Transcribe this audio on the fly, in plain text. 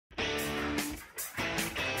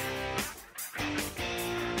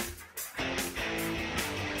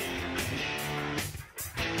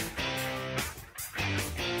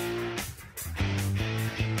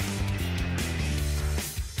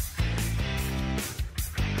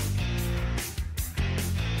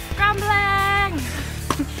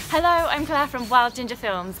Hello, I'm Claire from Wild Ginger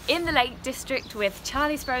Films in the Lake District with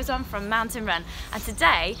Charlie Sprozon from Mountain Run, and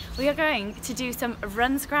today we are going to do some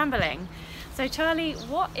run-scrambling. So Charlie,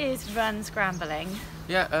 what is run-scrambling?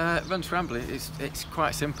 Yeah, run-scrambling, it's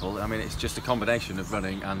quite simple. I mean, it's just a combination of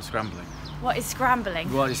running and scrambling. What is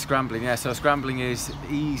scrambling? What is scrambling? Yeah, so scrambling is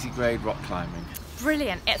easy grade rock climbing.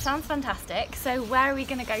 Brilliant, it sounds fantastic. So where are we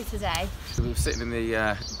going to go today? So we're sitting in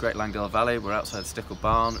the Great Langdale Valley. We're outside Stickle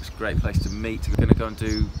Barn. It's a great place to meet. We're going to go and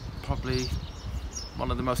do probably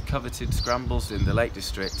one of the most coveted scrambles in the Lake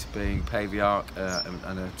District, being Pavey Ark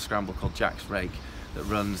and a scramble called Jack's Rake that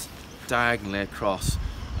runs diagonally across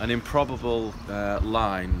an improbable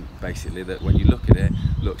line, basically, that when you look at it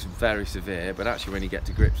looks very severe, but actually when you get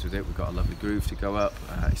to grips with it, we've got a lovely groove to go up.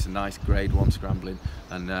 It's a nice grade 1 scrambling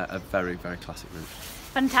and a very, very classic route.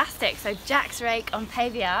 Fantastic, so Jack's Rake on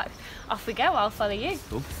Pavey Ark. Off we go, I'll follow you.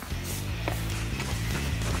 Cool.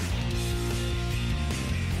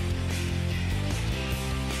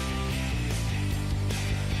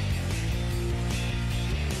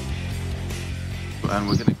 And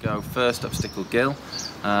we're going to go first up Stickle Gill.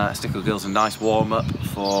 Stickle Gill's a nice warm-up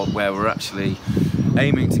for where we're actually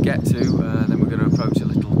aiming to get to. Then we're going to approach a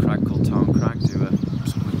little crag called Tarn Crag, do a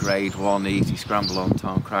sort of grade 1 easy scramble on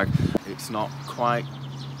Tarn Crag. It's not quite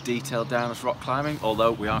detailed down as rock climbing,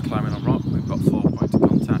 although we are climbing on rock. We've got 4 points of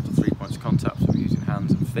contact or 3 points of contact, so we're using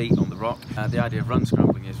hands and feet on the rock. The idea of run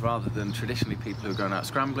scrambling is, rather than traditionally people who are going out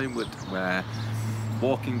scrambling would wear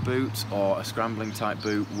walking boots or a scrambling type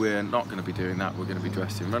boot, we're not going to be doing that. We're going to be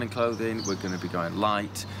dressed in running clothing, we're going to be going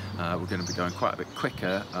light, we're going to be going quite a bit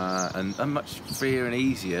quicker and much freer and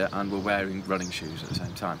easier, and we're wearing running shoes at the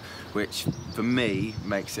same time, which for me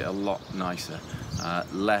makes it a lot nicer,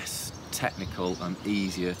 less technical and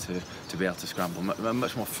easier to be able to scramble,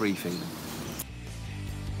 much more free feeling.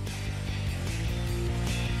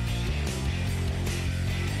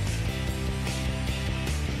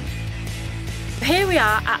 Here we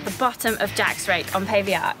are at the bottom of Jack's Rake on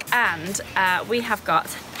Pavey Ark, and we have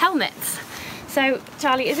got helmets. So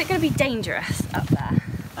Charlie, is it going to be dangerous up there?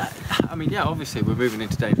 I mean, yeah, obviously we're moving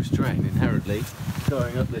into dangerous terrain inherently,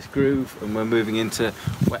 going up this groove, and we're moving into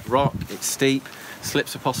wet rock. It's steep,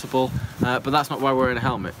 slips are possible, but that's not why we're wearing a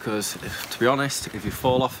helmet, because to be honest, if you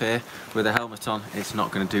fall off here with a helmet on, it's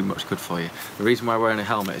not going to do much good for you. The reason why we're wearing a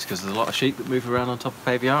helmet is because there's a lot of sheep that move around on top of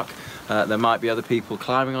Pavey Ark. There might be other people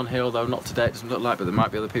climbing on here, although not today, it doesn't look like, but there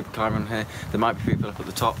might be other people climbing on here. There might be people up at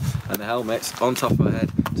the top, and the helmet's on top of our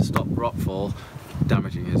head to stop rock fall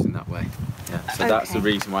damaging us in that way. Yeah, so that's the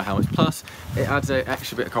reason why helmets. Plus, it adds an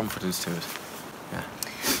extra bit of confidence to us. Yeah.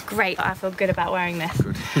 Great, I feel good about wearing this.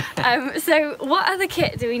 Good. So what other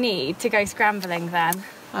kit do we need to go scrambling then?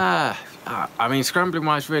 I mean, scrambling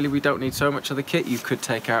wise, really, we don't need so much of the kit. You could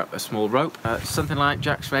take out a small rope. Something like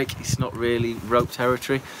Jack's Rake, it's not really rope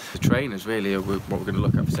territory. The trainers really are what we're going to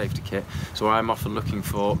look at for safety kit. So I'm often looking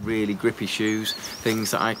for really grippy shoes,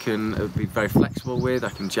 things that I can be very flexible with. I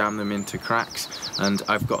can jam them into cracks, and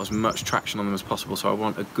I've got as much traction on them as possible. So I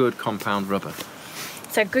want a good compound rubber.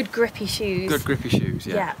 So good grippy shoes. Good grippy shoes,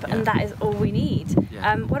 yeah. Yeah, and that is all we need.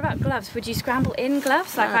 Yeah. What about gloves? Would you scramble in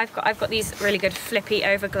gloves? Like I've got these really good flippy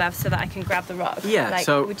over gloves so that I can grab the rock. Yeah. Like,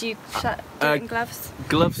 so would you do it in gloves?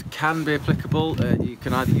 Gloves can be applicable. You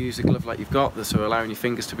can either use a glove like you've got, that's allowing your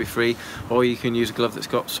fingers to be free, or you can use a glove that's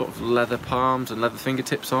got sort of leather palms and leather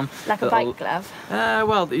fingertips on. Like a bike glove?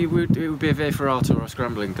 Well, it would be a Vaporata or a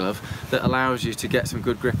scrambling glove that allows you to get some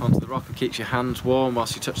good grip onto the rock and keeps your hands warm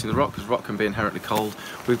whilst you're touching the rock, because rock can be inherently cold.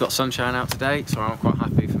 We've got sunshine out today, so I'm quite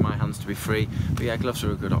happy for my hands to be free, but yeah, gloves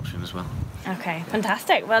are a good option as well. Okay,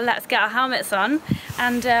 fantastic. Well, let's get our helmets on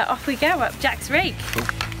and off we go up Jack's Rake. Cool.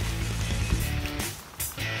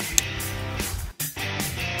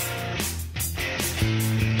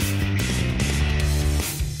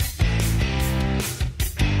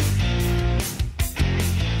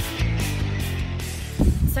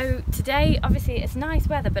 So today, obviously, it's nice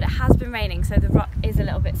weather, but it has been raining, so the rock is a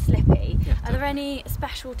little bit slippy. Yeah, are there any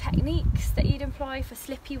special techniques that you'd employ for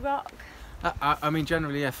slippy rock? I mean,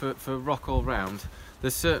 generally, yeah, for rock all round,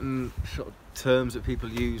 there's certain sort of terms that people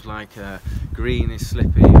use, like green is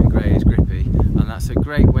slippy and grey is grippy, and that's a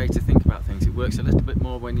great way to think about things. It works a little bit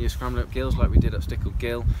more when you're scrambling up gills like we did up Stickle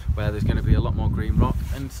Gill, where there's going to be a lot more green rock.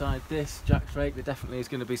 Inside this Jack's Rake, there definitely is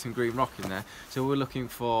going to be some green rock in there, so we're looking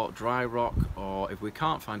for dry rock, or if we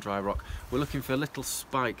can't find dry rock, we're looking for little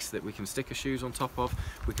spikes that we can stick our shoes on top of.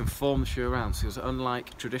 We can form the shoe around, so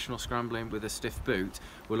unlike traditional scrambling with a stiff boot,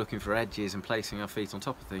 we're looking for edges and placing our feet on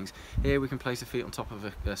top of things. Here we can place our feet on top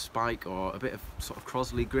of a spike or a bit of sort of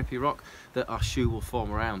Crosley grippy rock that our shoe will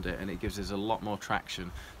form around it, and it gives us a lot more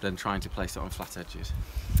traction than trying to place it on flat edges.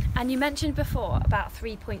 And you mentioned before about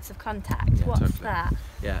 3 points of contact. Yeah, What's totally. that?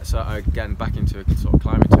 Yeah, so again, back into sort of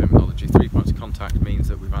climbing terminology, 3 points of contact means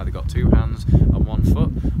that we've either got 2 hands and 1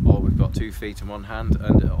 foot, or we've got 2 feet and 1 hand,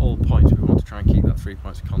 and at all points we want to try and keep that 3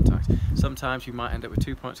 points of contact. Sometimes you might end up with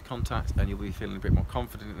 2 points of contact and you'll be feeling a bit more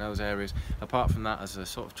confident in those areas. Apart from that, as a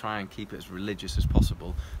sort of try and keep it as religious as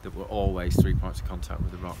possible, that we're always 3 points of contact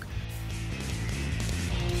with the rock.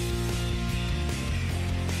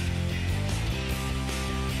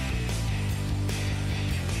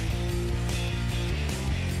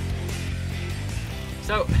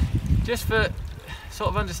 So, just for sort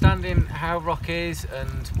of understanding how rock is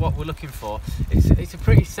and what we're looking for, it's a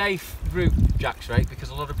pretty safe route, Jack's Rake, because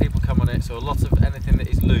a lot of people come on it, so a lot of anything that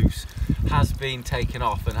is loose has been taken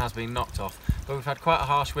off and has been knocked off. But we've had quite a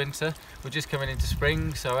harsh winter, we're just coming into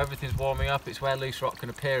spring, so everything's warming up, it's where loose rock can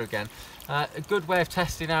appear again. A good way of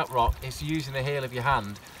testing out rock is using the heel of your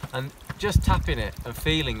hand and just tapping it and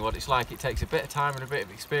feeling what it's like. It takes a bit of time and a bit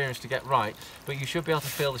of experience to get right, but you should be able to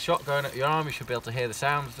feel the shot going up your arm, you should be able to hear the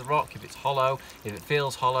sound of the rock, if it's hollow, if it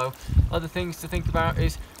feels hollow. Other things to think about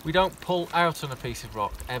is we don't pull out on a piece of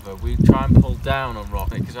rock ever, we try and pull down on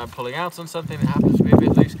rock, because I'm pulling out on something that happens to be a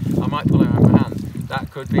bit loose, I might pull it out of my hand.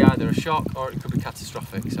 That could be either a shock or it could be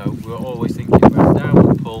catastrophic, so we're always thinking about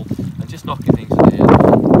downward pull and just knocking things with the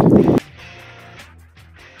heel.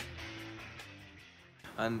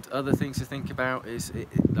 And other things to think about is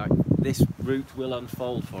like this route will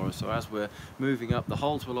unfold for us, so as we're moving up the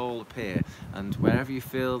holes will all appear, and wherever you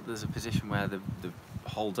feel there's a position where the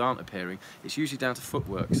holes aren't appearing, it's usually down to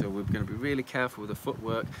footwork, so we're going to be really careful with the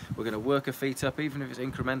footwork. We're going to work our feet up even if it's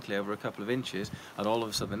incrementally over a couple of inches, and all of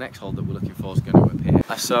a sudden the next hole that we're looking for is going to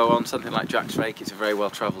appear. So on something like Jack's Rake, it's a very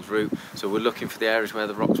well travelled route, so we're looking for the areas where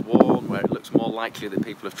the rock's worn, where it looks more likely that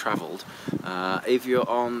people have travelled. If you're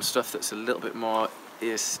on stuff that's a little bit more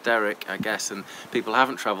hysteric, I guess, and people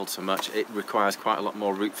haven't travelled so much, it requires quite a lot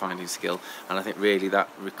more route finding skill, and I think really that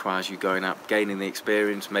requires you going out, gaining the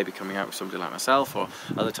experience, maybe coming out with somebody like myself or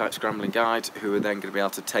other type scrambling guides who are then going to be able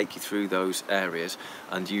to take you through those areas,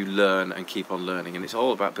 and you learn and keep on learning, and it's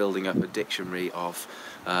all about building up a dictionary of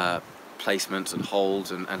placements and holds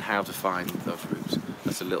and how to find those routes.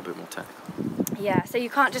 That's a little bit more technical. Yeah, so you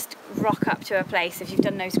can't just rock up to a place if you've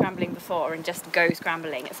done no scrambling before and just go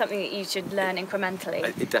scrambling. It's something that you should learn incrementally.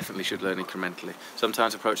 It definitely should learn incrementally.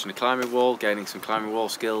 Sometimes approaching a climbing wall, gaining some climbing wall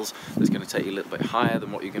skills, that's going to take you a little bit higher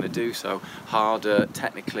than what you're going to do, so harder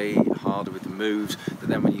technically, harder with the moves, but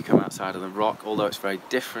then when you come outside on the rock, although it's very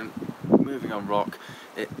different, moving on rock,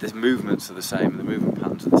 the movements are the same, the movement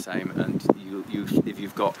patterns are the same, and if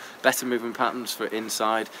you've got better movement patterns for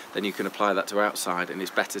inside, then you can apply that to outside, and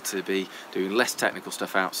it's better to be doing less technical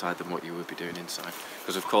stuff outside than what you would be doing inside,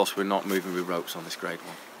 because of course we're not moving with ropes on this grade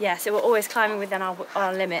one. Yeah, so we're always climbing within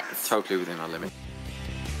our limits. Totally within our limit.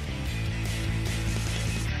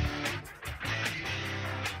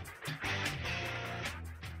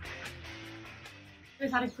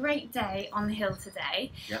 We've had a great day on the hill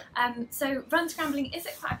today. Yep. So Run-Scrambling, is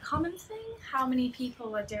it quite a common thing? How many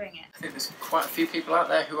people are doing it? I think there's quite a few people out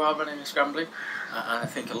there who are running and scrambling, and I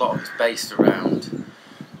think a lot of it's based around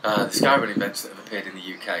the skyrunning events that have appeared in the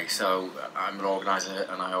UK. So I'm an organiser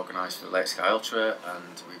and I organise for the Lake Sky Ultra,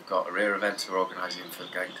 and we've got a rear event we're organising for the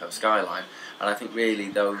Game Coast Skyline, and I think really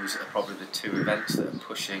those are probably the two events that are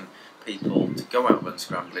pushing people to go out run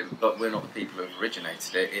scrambling, but we're not the people who have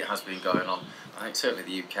originated it. It has been going on, I think certainly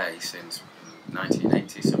the UK since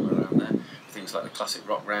 1980, somewhere around there. Things like the classic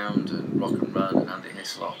Rock Round and Rock and Run and Andy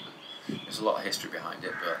Hislop. There's a lot of history behind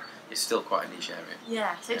it, but it's still quite a niche area.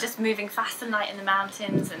 Yeah, so just moving fast and light in the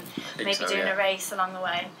mountains and maybe so, doing a race along the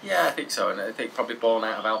way. Yeah, I think so, and I think probably born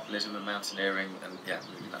out of alpinism and mountaineering, and yeah,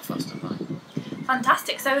 moving that fast and light.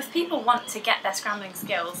 Fantastic. So if people want to get their scrambling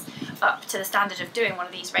skills up to the standard of doing one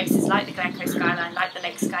of these races like the Glen Coast Skyline, like the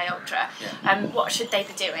Lake Sky Ultra, what should they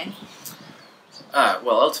be doing?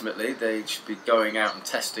 Well, ultimately they should be going out and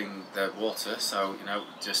testing the water, so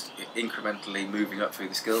just incrementally moving up through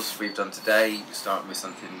the skills as we've done today, starting with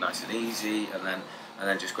something nice and easy, and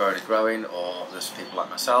then just growing and growing. Or there's people like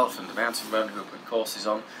myself and the Mountain Run who put courses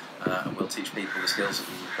on, and we'll teach people the skills that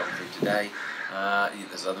we've gone through today.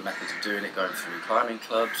 There's other methods of doing it, going through climbing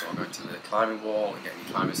clubs or going to the climbing wall and getting your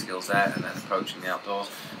climbing skills there, and then approaching the outdoors,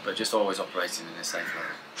 but just always operating in a safe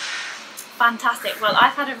level. Fantastic. Well,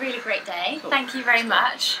 I've had a really great day. Cool. Thank you very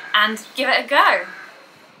much, and give it a go.